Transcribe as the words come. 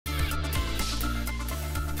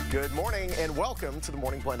Good morning and welcome to the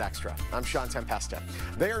Morning Blend Extra. I'm Sean Tempesta.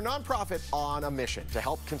 They are a nonprofit on a mission to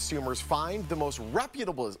help consumers find the most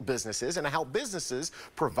reputable businesses and to help businesses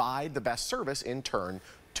provide the best service in turn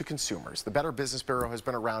to consumers. The Better Business Bureau has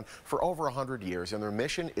been around for over 100 years and their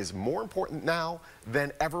mission is more important now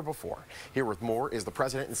than ever before. Here with more is the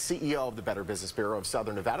president and CEO of the Better Business Bureau of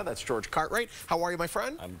Southern Nevada. That's George Cartwright. How are you, my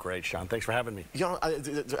friend? I'm great, Sean. Thanks for having me. You know,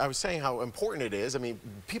 I was saying how important it is. I mean,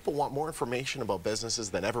 people want more information about businesses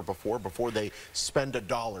than ever before they spend a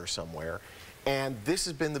dollar somewhere. And this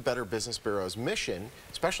has been the Better Business Bureau's mission,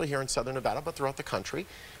 especially here in Southern Nevada, but throughout the country,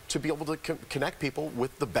 to be able to connect people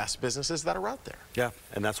with the best businesses that are out there. Yeah,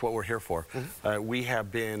 and that's what we're here for. We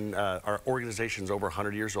have been, our organization's over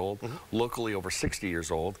 100 years old, locally over 60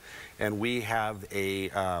 years old, and we have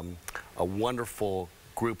a wonderful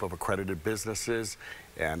group of accredited businesses,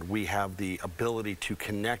 and we have the ability to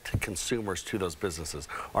connect consumers to those businesses.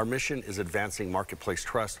 Our mission is advancing marketplace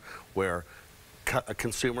trust, where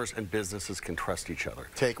consumers and businesses can trust each other.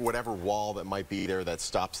 Take whatever wall that might be there that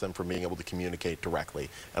stops them from being able to communicate directly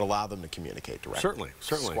and allow them to communicate directly.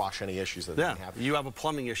 Certainly. Squash any issues that they have. You have a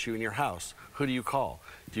plumbing issue in your house. Who do you call?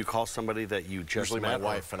 Do you call somebody that you just Usually met? my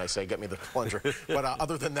wife, and I say, get me the plunger. But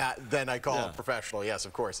other than that, then I call a professional, yes,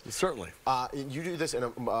 of course. Certainly. You do this in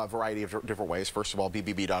a variety of different ways. First of all,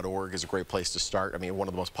 bbb.org is a great place to start. I mean, one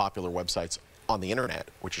of the most popular websites on the internet,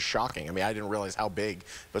 which is shocking. I mean, I didn't realize how big,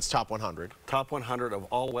 but it's top 100. Top 100 of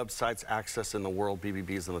all websites accessed in the world,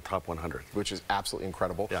 BBB is in the top 100. Which is absolutely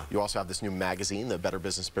incredible. Yeah. You also have this new magazine, the Better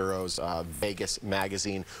Business Bureau's Vegas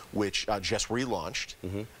magazine, which just relaunched.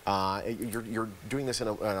 You're doing this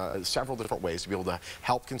in several different ways to be able to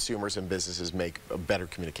help consumers and businesses make a better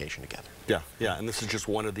communication together. Yeah, and this is just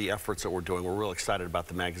one of the efforts that we're doing. We're real excited about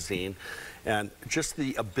the magazine and just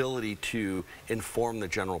the ability to inform the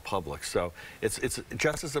general public. So it's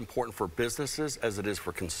just as important for businesses as it is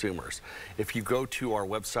for consumers. If you go to our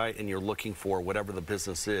website and you're looking for whatever the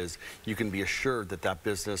business is, you can be assured that that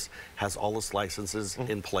business has all its licenses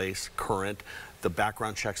in place, current. The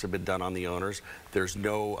background checks have been done on the owners. There's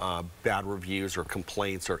no bad reviews or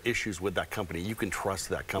complaints or issues with that company. You can trust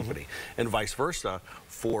that company. And vice versa,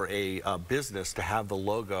 for a business to have the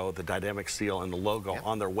logo, the dynamic seal and the logo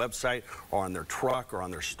on their website or on their truck or on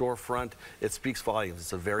their storefront, it speaks volumes.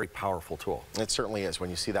 It's a very powerful tool. It certainly is. When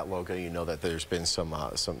you see that logo, you know that there's been some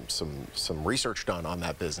research done on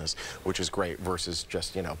that business, which is great, versus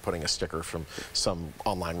just, you know, putting a sticker from some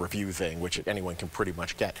online review thing, which anyone can pretty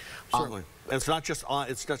much get. Certainly. And it's not just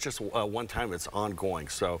one time, it's ongoing.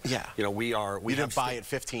 So, you know, we didn't buy it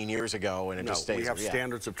 15 years ago and it just stays. We have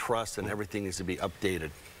standards of trust and everything needs to be updated.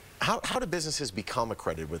 How do businesses become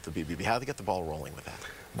accredited with the BBB? How do they get the ball rolling with that?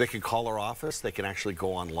 They can call our office. They can actually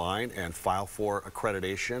go online and file for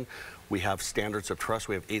accreditation. We have standards of trust.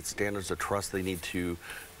 We have 8 standards of trust they need to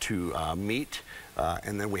meet.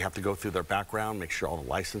 And then we have to go through their background, make sure all the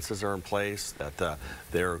licenses are in place, that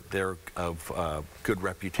they're of good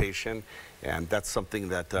reputation. And that's something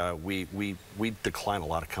that we decline a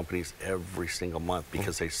lot of companies every single month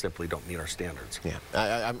because they simply don't meet our standards.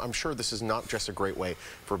 Yeah, I'm sure this is not just a great way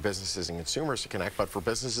for businesses and consumers to connect, but for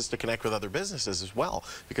businesses to connect with other businesses as well,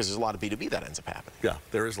 because there's a lot of B2B that ends up happening. Yeah,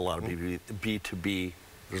 there is a lot of B2B.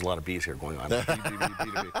 There's a lot of B's here going on.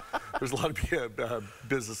 B2B. There's a lot of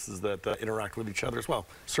businesses that interact with each other as well,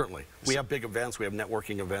 certainly. We have big events, we have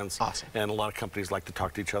networking events, and a lot of companies like to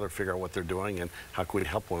talk to each other, figure out what they're doing, and how can we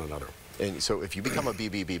help one another. And so if you become a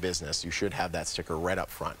BBB business, you should have that sticker right up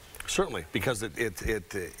front. Certainly, because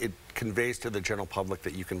it conveys to the general public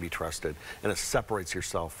that you can be trusted, and it separates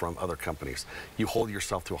yourself from other companies. You hold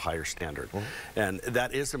yourself to a higher standard. And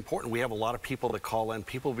that is important. We have a lot of people that call in.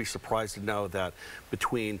 People will be surprised to know that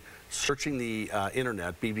between searching the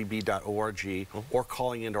internet, bbb.org, or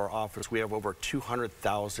calling into our office, we have over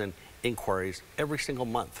 200,000 inquiries every single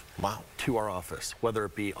month to our office, whether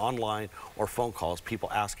it be online or phone calls, people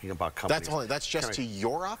asking about companies. That's just to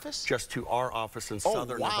your office? Just to our office in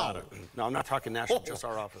Southern Nevada. No, I'm not talking national, just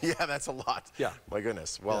our office. Yeah, that's a lot. Yeah. My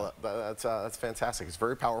goodness. Well, that's fantastic. It's a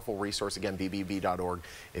very powerful resource. Again, bbb.org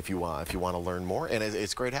if you want to learn more. And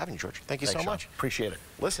it's great having you, George. Thank you so much. Appreciate it.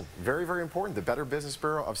 Listen, very, very important. The Better Business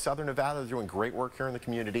Bureau of Southern Nevada is doing great work here in the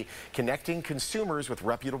community, connecting consumers with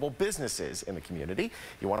reputable businesses in the community.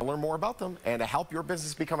 You want to learn more about them and to help your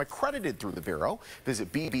business become accredited through the Bureau,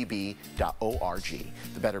 visit bbb.org.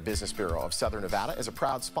 The Better Business Bureau of Southern Nevada is a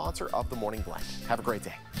proud sponsor of the Morning Blend. Have a great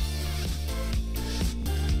day.